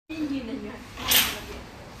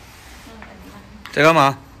在干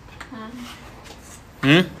嘛？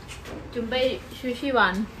准备出去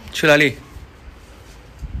玩。去哪里？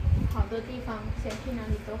好多地方，想去哪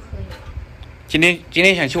里都可以。今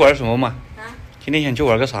天想去玩什么嘛？今天想去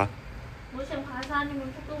玩个啥？我想爬山，你们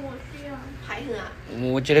不跟我去啊？还很啊？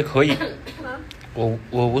我觉得可以。我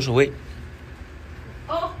无所谓。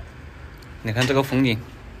哦。你看这个风景，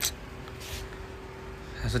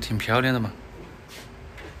还是挺漂亮的嘛。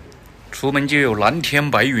出门就有蓝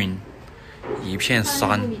天白云，一片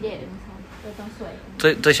山。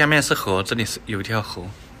这下面是河，这里是有一条河。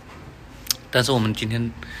但是我们今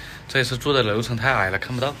天这次住的楼层太矮了，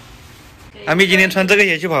看不到。阿咪今天穿这个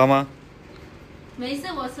鞋去爬吗？没事，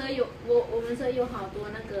我们车有好多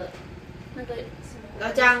那个什么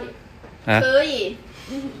老姜，可以。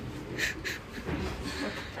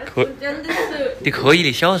真的是。你可以，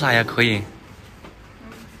你笑啥呀？可以。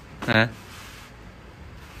你看。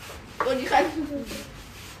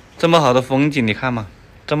这么好的风景，你看嘛，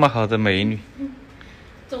这么好的美女。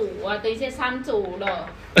走啊，等一下山走了。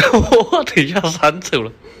我等一下山走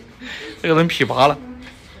了，这个人琵琶了。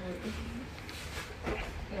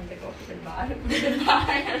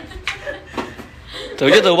走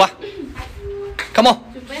就走吧 ，Come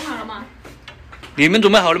on。准备好了吗？你们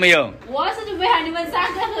准备好了没有？我是准备好，你们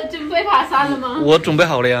三个和准备爬山了吗？我准备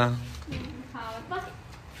好了呀。好吧。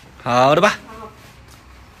好的吧。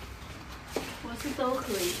我是都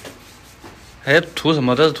可以。哎，涂什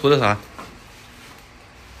么？这是涂的啥？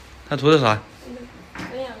他涂的啥？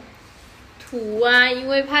涂啊，因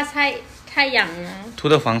为怕晒太阳啊。涂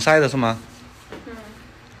的防晒的是吗？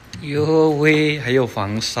哟喂，还有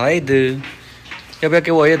防晒的，要不要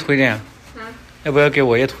给我也涂一点啊？要不要给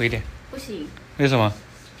我也涂一点？不行。为什么？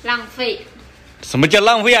浪费。什么叫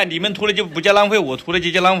浪费啊？你们涂了就不叫浪费，我涂了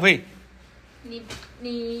就叫浪费。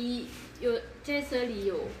你有在这里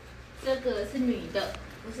有，这个是女的，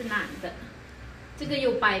不是男的，这个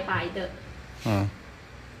有白白的。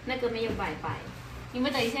那个没有白白，因为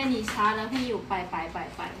等一下你擦了会有白白，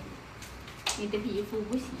你的皮肤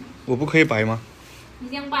不行。我不可以白吗？你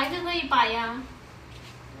想白就可以白呀。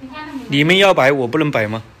你看他们。你们要白，我不能白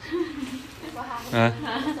吗？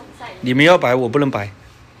你们要白，我不能白。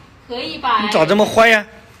可以白。你咋这么坏呀？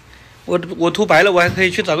我涂白了，我还可以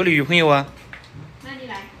去找个女朋友啊。那你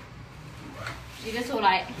来，举个手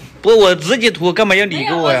来。不，我自己涂，干嘛要你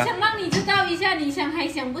给我呀？我想让你知道一下，你还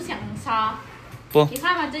想不想擦？不。你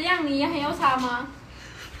看嘛，这样你还要擦吗？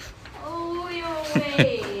哦呦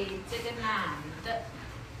喂，这个男的，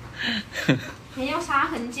还要擦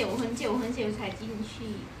很久才进去。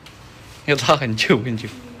要擦很久。你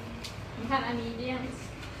看阿咪这样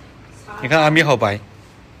擦。你看阿咪好白，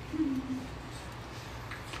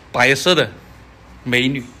白色的美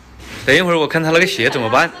女。等一会儿我看她那个鞋怎么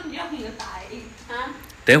办？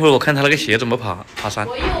等一会儿我看她那个鞋怎么爬山。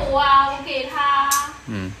我有啊，我给她。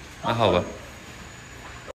那好吧。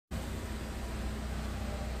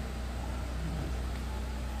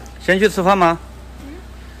先去吃饭吗？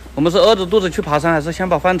我们是饿着肚子去爬山，还是先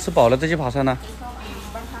把饭吃饱了再去爬山呢？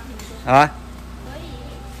啊？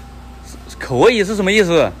可以是什么意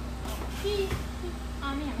思？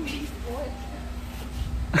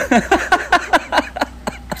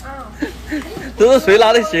这是谁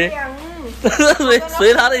拿的鞋？这是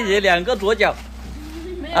谁拿的鞋？两个左脚。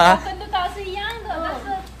啊？跟这个是一样的，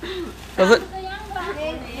但是。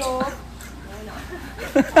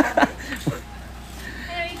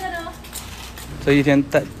这一天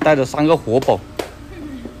带着3个活宝。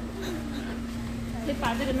得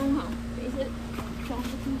把这个弄好，装不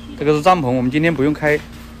进去。这个是帐篷，我们今天不用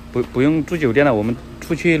住酒店了，我们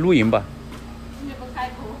出去露营吧。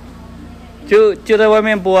就在外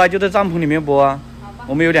面播啊，就在帐篷里面播啊。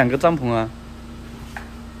我们有2个帐篷啊，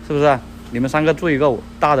是不是啊？你们3个住一个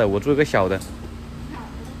大的，我住一个小的，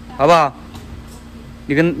好不好？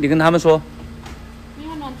你跟他们说。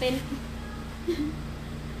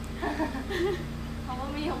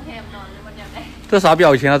这啥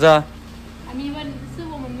表情啊？这？你问是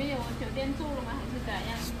我们没有酒店住了吗？还是怎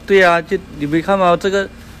样？对呀，就你没看吗？这个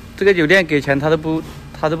酒店给钱他都不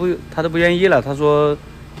愿意了。他说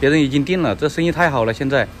别人已经订了，这生意太好了。现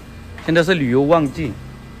在是旅游旺季，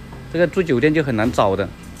这个住酒店就很难找的。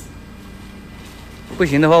不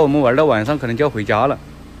行的话，我们玩到晚上可能就要回家了。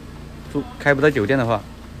开不到酒店的话，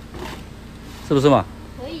是不是嘛？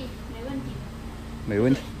可以，没问题。没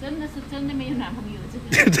问题。真的没有男朋友，这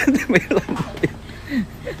个。真的没有男朋友。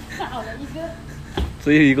少了一个。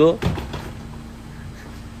只有一个。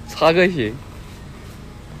擦个鞋。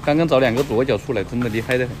刚刚找2个左脚出来，真的厉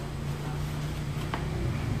害的很。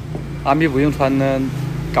阿咪不用穿那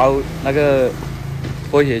个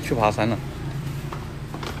拖鞋去爬山了。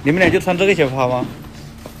你们俩就穿这个鞋跑吗？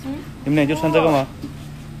你们俩就穿这个吗？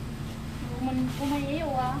我们也有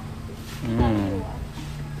啊。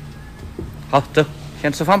好，走，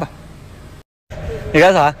先吃饭吧。你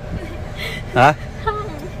干啥？啊？烫。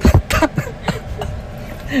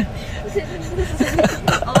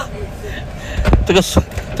这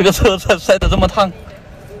个车晒得这么烫，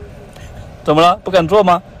怎么了？不敢坐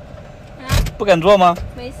吗？不敢坐吗？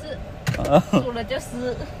没事，煮了就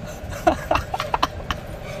是。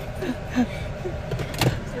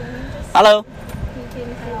Hello。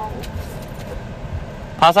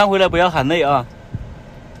爬山回来不要喊累啊，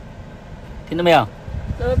听到没有？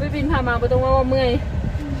被病爬嘛，不懂我们哎。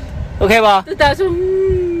OK 吧？都打说，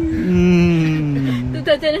都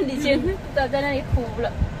在那里先，都在那里哭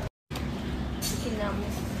了。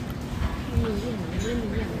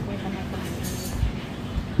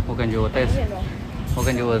我感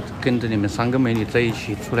觉我跟着你们3个美女在一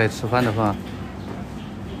起出来吃饭的话，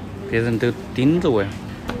别人都盯着我呀。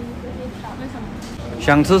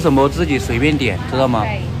想吃什么自己随便点，知道吗？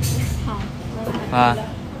好。啊。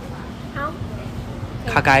好。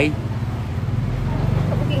卡街。เ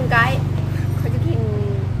ขา不กินไก่เขาจะกิน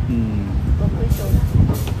บะหมี่โจ๊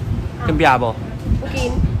ก跟别不？不กิ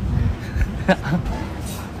น。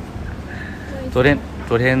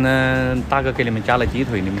昨天呢，大哥给你们加了鸡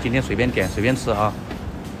腿，你们今天随便点随便吃啊。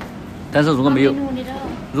但是如果没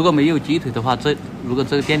有鸡腿的话，如果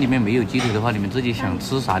这个店里面没有鸡腿的话，你们自己想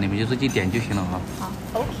吃啥你们就自己点就行了啊。好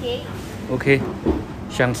 ，OK。OK，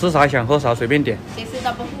 想吃啥想喝啥随便点。谁知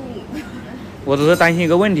道不？我只是担心一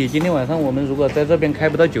个问题，今天晚上我们如果在这边开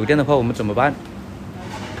不到酒店的话，我们怎么办？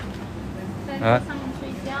啊？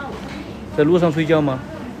在路上睡觉吗？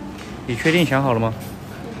你确定想好了吗？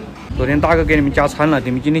昨天大哥给你们加餐了，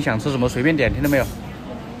你们今天想吃什么随便点，听到没有？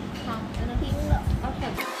好，听了。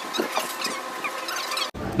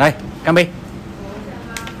来，干杯！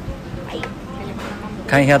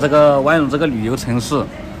看一下这个万荣这个旅游城市，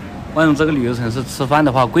吃饭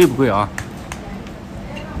的话贵不贵啊？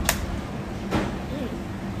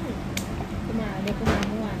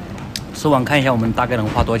吃完看一下我们大概能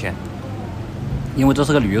花多少钱，因为这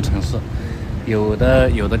是个旅游城市，有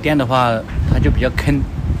的店的话他就比较坑，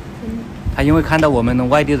他因为看到我们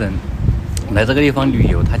外地人来这个地方旅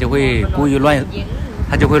游，他就会故意乱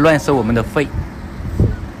收我们的费，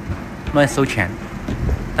乱收钱。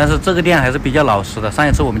但是这个店还是比较老实的，上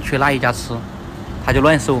一次我们去那一家吃，他就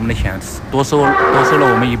乱收我们的钱，多收了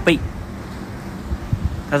我们1倍。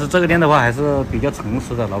但是这个店的话还是比较诚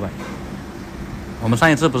实的，老板。我们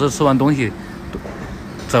上一次不是吃完东西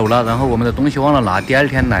走了，然后我们的东西忘了拿，第2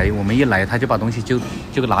天来我们一来他就把东西就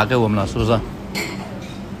拿给我们了，是不是？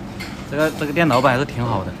这个店老板还是挺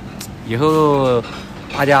好的。以后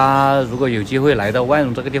大家如果有机会来到万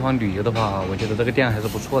荣这个地方旅游的话，我觉得这个店还是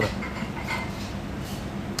不错的，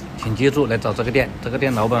请记住来找这个店，这个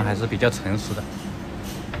店老板还是比较诚实的，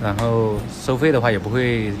然后收费的话也不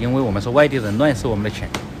会因为我们是外地人乱收我们的钱，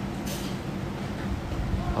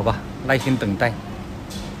好吧，耐心等待。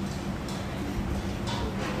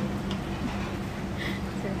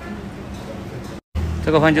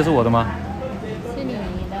这个饭就是我的吗？是你的。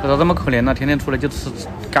不知道这么可怜呢，天天出来就吃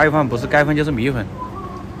盖饭，不是盖饭就是米粉，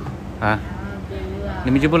啊？你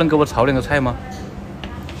们就不能给我炒2个菜吗？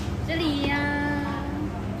这里呀。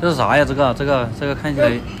这是啥呀？这个看起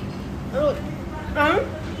来，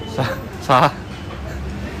啥？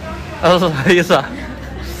这是啥意思啊？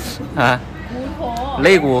啊？骨头。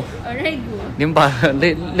肋骨。肋骨。你们把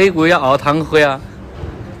肋骨要熬汤喝呀？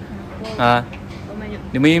啊？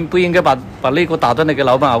你们不应该把肋骨打断了给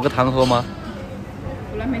老板熬个汤喝吗？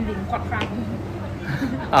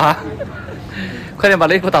啊！快点把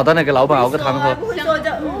肋骨打断了给老板熬个汤喝。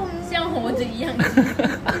像猴子一样。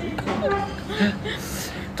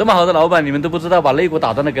这么好的老板，你们都不知道把肋骨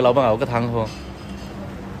打断了给老板熬个汤喝？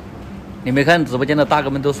你没看直播间的大哥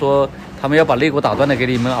们都说他们要把肋骨打断了给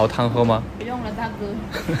你们熬汤喝吗？不用了，大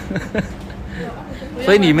哥。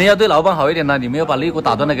所以你们要对老板好一点呢，你们要把肋骨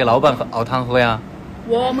打断了给老板熬汤喝呀。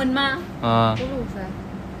我们吗？啊。不如噻，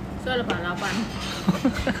算了吧，老板。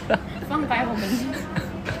放开我们。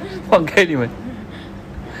放开你们。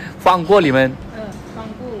放过你们。放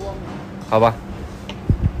过我们。好吧。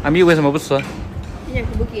阿咪为什么不吃？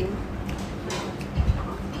不กิน。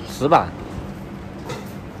吃吧。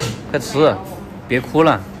快吃，别哭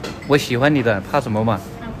了，我喜欢你的，怕什么嘛？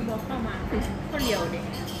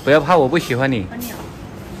不要怕我不喜欢你。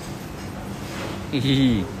嘿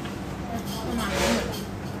嘿。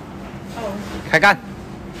开干！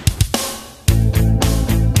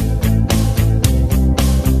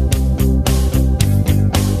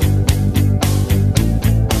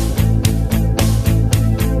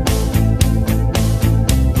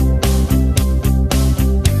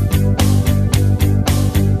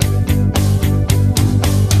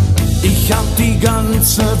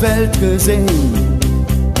 ganze Welt gesehen,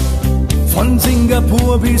 von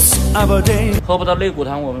Singapur bis Aberdeen。喝不到肋骨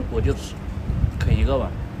汤，我就啃一个吧。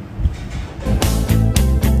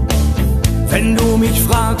Wenn du mich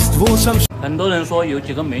fragst, wo's am 很多人说有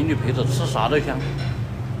几个美女陪着吃啥都香，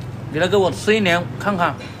你来给我吃一年看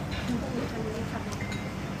看，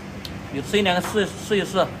你吃一年试一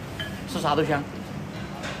试，吃啥都香。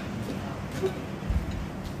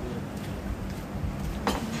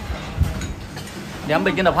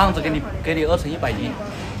200斤的胖子给你饿成100斤。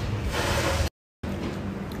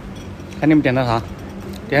看你们点的啥？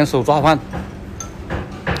点手抓饭。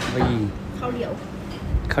喂。烤鸟。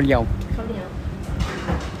烤鸟。烤鸟。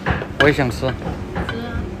我也想吃。吃啊，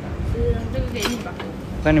这个给你吧。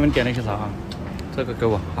看你们点了些啥啊？这个给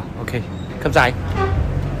我，好 ，OK。扣仔，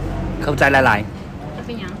扣仔来。这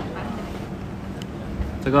边羊，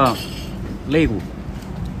这个肋骨，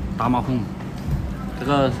大马蜂，这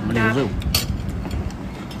个什么牛肉，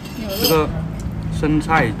这个生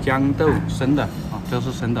菜、豇豆生的啊，这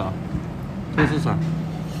是生的啊。这是啥？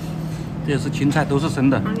这也是青菜，都是生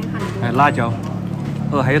的。还有辣椒，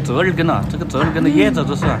还有折耳根啊，这个折耳根的叶子，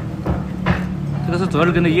这是。这个是折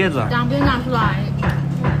耳根的叶子。两边拿出来。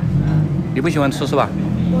你不喜欢吃是吧？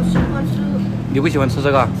我喜欢吃。你不喜欢吃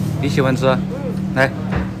这个？你喜欢吃？来，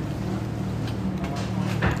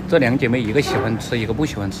这2姐妹，一个喜欢吃，一个不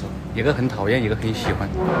喜欢吃，一个很讨厌，一个很喜欢。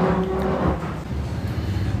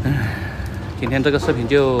今天这个视频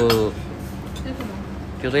就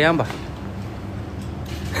这样吧。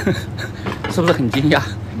是不是很惊讶？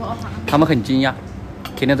他们很惊讶。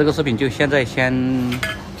今天这个视频就现在先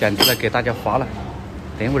讲出来给大家发了，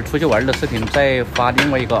等一会儿出去玩的视频再发另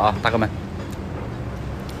外一个啊，大哥们。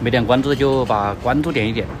没点关注就把关注点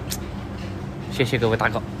一点，谢谢各位大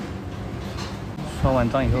哥。刷完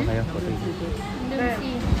账以后还要核对。对。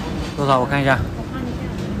多少？我看一下，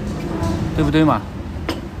对不对嘛？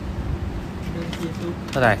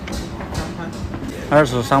太太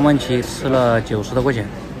，23万7吃了90多块钱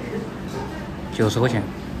，90块钱，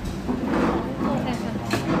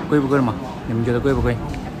贵不贵了嘛？你们觉得贵不贵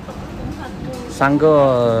？3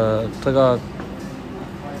个这个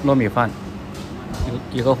糯米饭，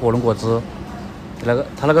一个火龙果汁，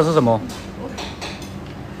他那个是什么？我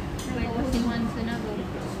喜欢吃那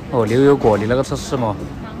个。哦，牛油果，你那个是什么？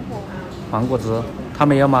芒果汁，他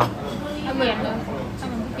没有吗？他点了，他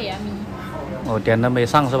们不点米。哦，点了没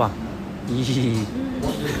上是吧？咦，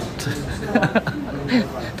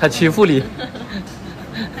他欺负你。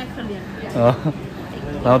太可怜了。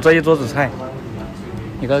然后这一桌子菜，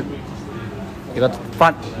一个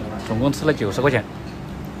饭，总共吃了90块钱，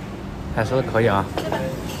还是可以啊。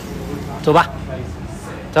走吧，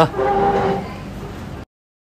走。